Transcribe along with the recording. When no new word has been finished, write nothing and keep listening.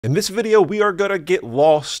In this video, we are going to get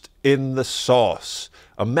lost in the sauce.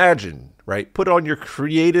 Imagine, right? Put on your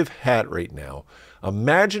creative hat right now.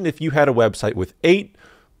 Imagine if you had a website with 8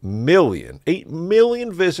 million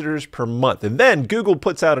visitors per month. And then Google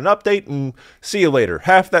puts out an update and see you later.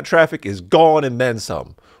 Half that traffic is gone and then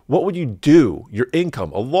some. What would you do? Your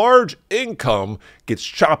income, a large income, gets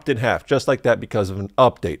chopped in half just like that because of an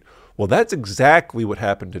update. Well, that's exactly what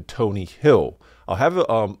happened to Tony Hill. I'll have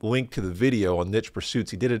a link to the video on Niche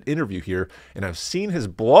Pursuits. He did an interview here, and I've seen his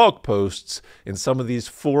blog posts in some of these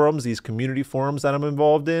forums, these community forums that I'm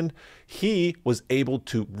involved in. He was able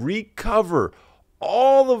to recover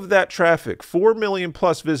all of that traffic, 4 million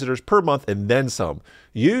plus visitors per month, and then some,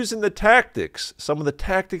 using the tactics, some of the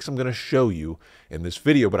tactics I'm going to show you in this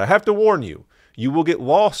video. But I have to warn you, you will get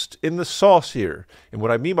lost in the sauce here. And what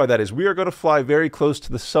I mean by that is we are going to fly very close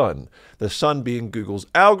to the sun being Google's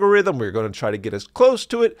algorithm. We're going to try to get as close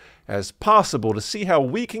to it as possible to see how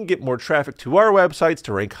we can get more traffic to our websites,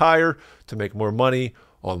 to rank higher, to make more money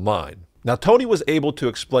online. Now, Tony was able to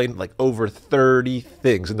explain like over 30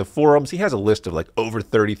 things in the forums. He has a list of like over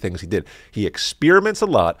 30 things he did. He experiments a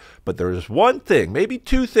lot, but there is one thing, maybe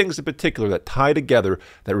two things in particular that tie together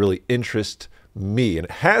that really interest me. And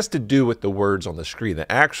it has to do with the words on the screen, the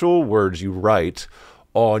actual words you write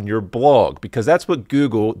on your blog, because that's what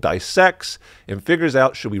Google dissects and figures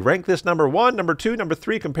out. Should we rank this number 1, number 2, number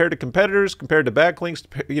 3 compared to competitors, compared to backlinks,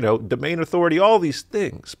 domain authority, all these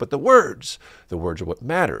things. But the words are what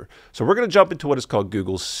matter. So we're going to jump into what is called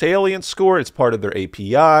Google's Salient Score. It's part of their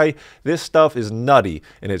API. This stuff is nutty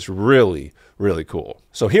and it's really, really cool.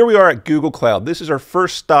 So here we are at Google Cloud. This is our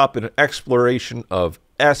first stop in an exploration of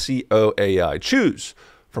SEO AI. Choose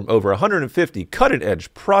from over 150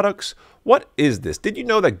 cutting-edge products. What is this? Did you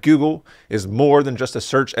know that Google is more than just a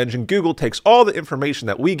search engine? Google takes all the information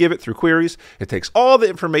that we give it through queries. It takes all the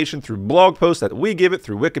information through blog posts that we give it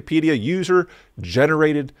through Wikipedia,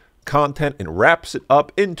 user-generated content, and wraps it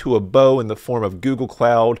up into a bow in the form of Google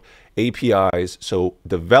Cloud APIs so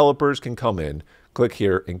developers can come in, click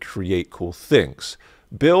here, and create cool things.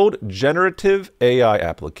 Build generative AI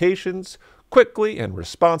applications quickly and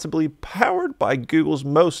responsibly, powered by Google's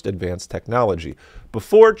most advanced technology.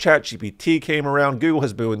 Before ChatGPT came around, Google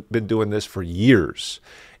has been doing this for years.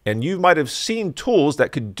 And you might have seen tools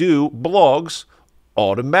that could do blogs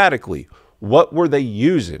automatically. What were they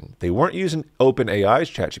using? They weren't using OpenAI's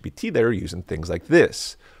ChatGPT. They were using things like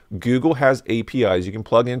this. Google has APIs you can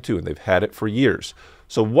plug into, and they've had it for years.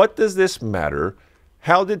 So what does this matter?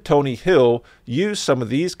 How did Tony Hill use some of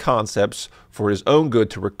these concepts for his own good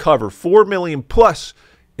to recover 4 million plus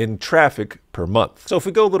in traffic per month? So if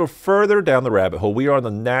we go a little further down the rabbit hole, we are on the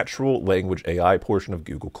natural language AI portion of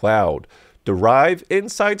Google Cloud. Derive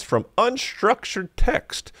insights from unstructured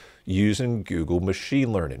text using Google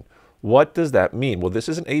machine learning. What does that mean? Well, this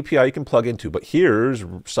is an API you can plug into, but here's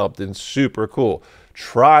something super cool.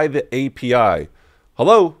 Try the API.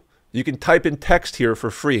 Hello? You can type in text here for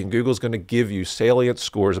free, and Google's going to give you salient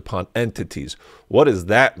scores upon entities. What does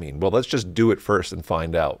that mean? Well, let's just do it first and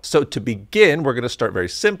find out. So to begin, we're going to start very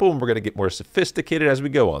simple, and we're going to get more sophisticated as we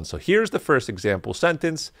go on. So here's the first example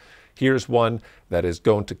sentence. Here's one that is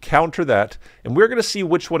going to counter that, and we're going to see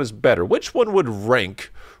which one is better. Which one would rank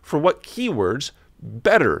for what keywords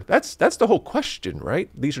better? That's the whole question, right?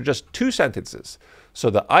 These are just two sentences. So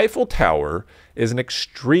the Eiffel Tower is an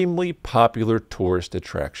extremely popular tourist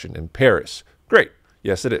attraction in Paris. Great.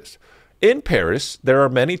 Yes, it is. In Paris, there are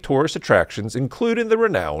many tourist attractions, including the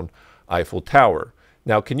renowned Eiffel Tower.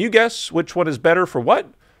 Now, can you guess which one is better for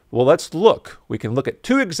what? Well, let's look. We can look at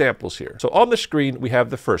two examples here. So on the screen, we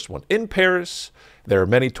have the first one. In Paris, there are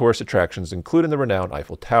many tourist attractions, including the renowned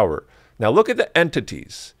Eiffel Tower. Now, look at the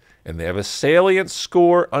entities, and they have a salient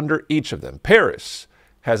score under each of them. Paris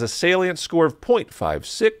has a salient score of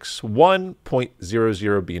 0.56,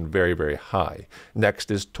 1.00 being very, very high.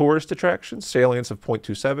 Next is tourist attractions, salience of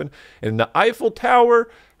 0.27, and the Eiffel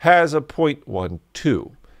Tower has a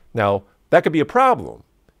 0.12. Now, that could be a problem.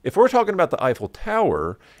 If we're talking about the Eiffel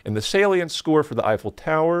Tower and the salient score for the Eiffel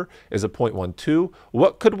Tower is a 0.12,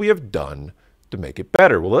 what could we have done to make it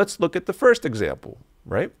better? Well, let's look at the first example,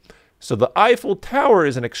 right? So the Eiffel Tower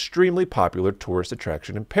is an extremely popular tourist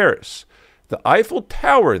attraction in Paris. The Eiffel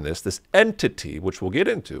Tower in this entity, which we'll get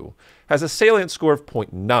into, has a salient score of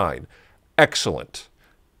 0.9. Excellent.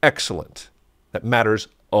 Excellent. That matters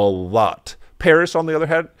a lot. Paris, on the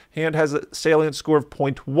other hand, has a salient score of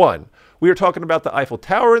 0.1. We are talking about the Eiffel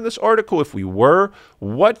Tower in this article. If we were,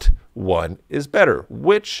 what one is better?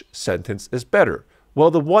 Which sentence is better?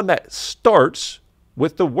 Well, the one that starts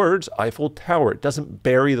with the words Eiffel Tower. It doesn't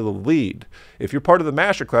bury the lead. If you're part of the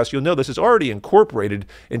masterclass, you'll know this is already incorporated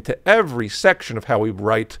into every section of how we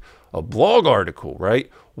write a blog article, right?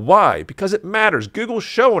 Why? Because it matters. Google's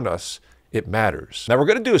showing us it matters. Now we're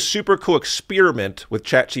going to do a super cool experiment with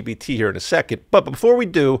ChatGPT here in a second, but before we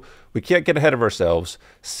do, we can't get ahead of ourselves.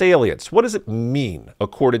 Salience, what does it mean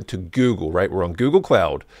according to Google, right? We're on Google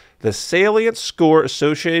Cloud. The salience score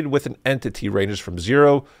associated with an entity ranges from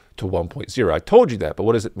 0 to 1.0. I told you that, but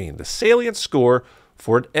what does it mean? The salience score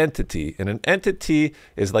for an entity, and an entity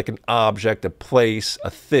is like an object, a place, a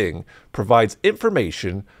thing, provides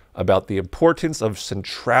information about the importance of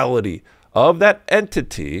centrality of that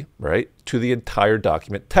entity, right, to the entire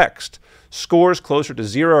document text. Scores closer to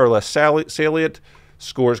 0 or less salient,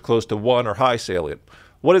 scores close to 1 or high salient.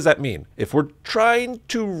 What does that mean? If we're trying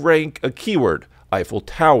to rank a keyword, Eiffel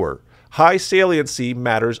Tower, high saliency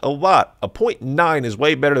matters a lot. A 0.9 is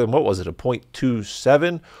way better than, what was it, a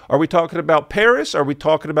 0.27? Are we talking about Paris? Are we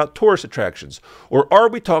talking about tourist attractions? Or are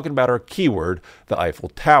we talking about our keyword, the Eiffel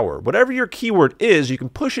Tower? Whatever your keyword is, you can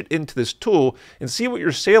push it into this tool and see what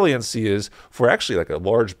your saliency is for actually like a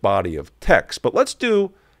large body of text. But let's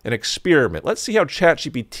do an experiment. Let's see how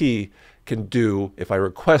ChatGPT can do, if I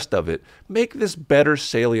request of it, make this better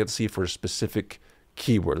saliency for a specific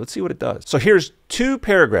keyword. Let's see what it does. So here's 2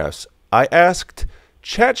 paragraphs. I asked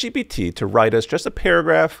ChatGPT to write us just a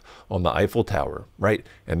paragraph on the Eiffel Tower, right?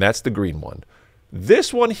 And that's the green one.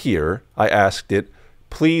 This one here, I asked it,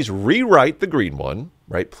 please rewrite the green one,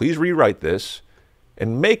 right? Please rewrite this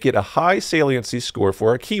and make it a high saliency score for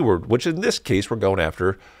our keyword, which in this case, we're going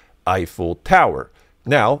after Eiffel Tower.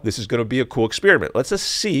 Now, this is going to be a cool experiment. Let's just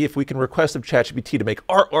see if we can request of ChatGPT to make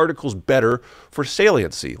our articles better for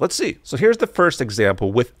saliency. Let's see. So here's the first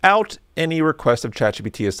example without any request of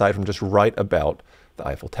ChatGPT aside from just write about the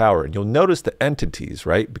Eiffel Tower. And you'll notice the entities,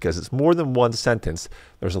 right? Because it's more than one sentence.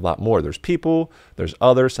 There's a lot more. There's people, there's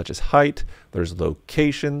others such as height, there's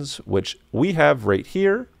locations, which we have right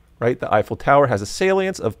here, right? The Eiffel Tower has a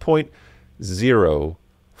salience of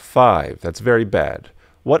 0.05. That's very bad.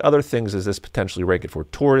 What other things is this potentially ranked for?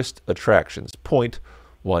 Tourist attractions,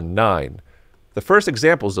 0.19. The first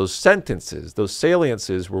examples, those sentences, those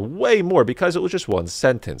saliences were way more because it was just one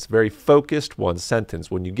sentence, very focused one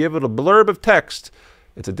sentence. When you give it a blurb of text,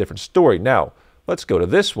 it's a different story. Now, let's go to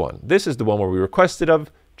this one. This is the one where we requested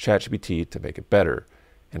of ChatGPT to make it better.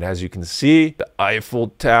 And as you can see, the Eiffel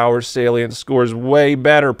Tower salience score is way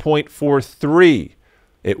better, 0.43.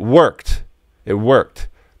 It worked. It worked.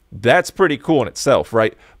 That's pretty cool in itself,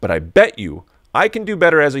 right? But I bet you I can do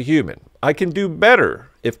better as a human. I can do better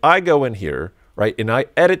if I go in here, right, and I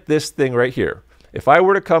edit this thing right here. If I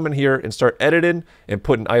were to come in here and start editing and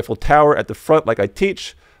put an Eiffel Tower at the front like I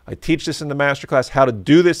teach this in the masterclass, how to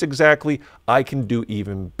do this exactly, I can do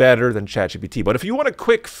even better than ChatGPT. But if you want a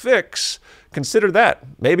quick fix, consider that.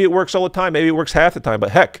 Maybe it works all the time, maybe it works half the time,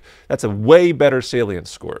 but heck, that's a way better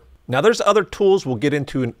salience score. Now, there's other tools we'll get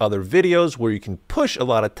into in other videos where you can push a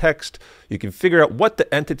lot of text. You can figure out what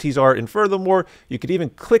the entities are. And furthermore, you could even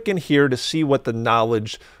click in here to see what the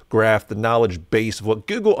knowledge graph, the knowledge base of what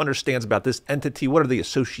Google understands about this entity. What are the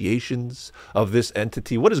associations of this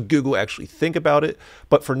entity? What does Google actually think about it?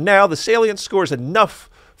 But for now, the salience score is enough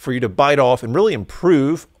for you to bite off and really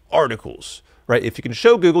improve articles. Right? If you can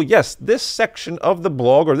show Google, yes, this section of the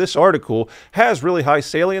blog or this article has really high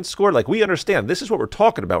salience score, like we understand this is what we're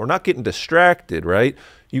talking about. We're not getting distracted, right?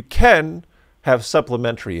 You can have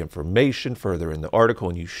supplementary information further in the article,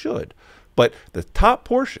 and you should. But the top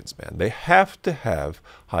portions, man, they have to have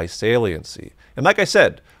high saliency. And like I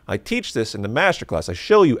said, I teach this in the masterclass. I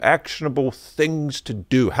show you actionable things to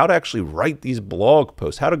do, how to actually write these blog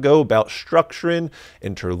posts, how to go about structuring,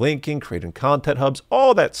 interlinking, creating content hubs,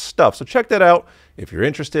 all that stuff. So check that out if you're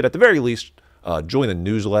interested. At the very least, join the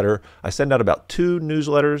newsletter. I send out about 2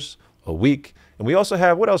 newsletters a week. And we also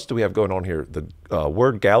have, what else do we have going on here? The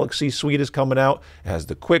Word Galaxy suite is coming out. It has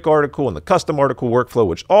the quick article and the custom article workflow,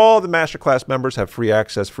 which all the masterclass members have free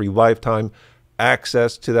access, free lifetime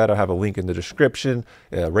access to that. I have a link in the description.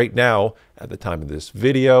 Right now, at the time of this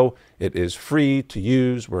video, it is free to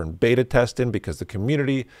use. We're in beta testing because the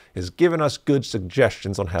community is giving us good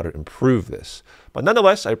suggestions on how to improve this. But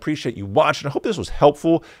nonetheless, I appreciate you watching. I hope this was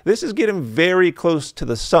helpful. This is getting very close to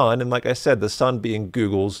the sun. And like I said, the sun being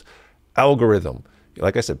Google's algorithm.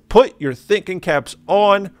 Like I said, put your thinking caps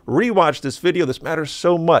on, rewatch this video. This matters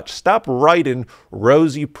so much. Stop writing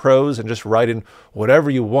rosy prose and just writing whatever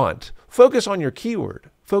you want. Focus on your keyword.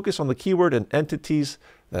 Focus on the keyword and entities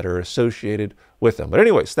that are associated with them. But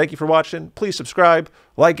anyways, thank you for watching. Please subscribe,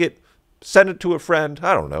 like it, send it to a friend.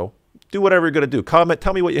 I don't know. Do whatever you're going to do. Comment.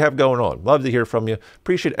 Tell me what you have going on. Love to hear from you.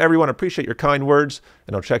 Appreciate everyone. Appreciate your kind words.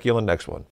 And I'll check you on the next one.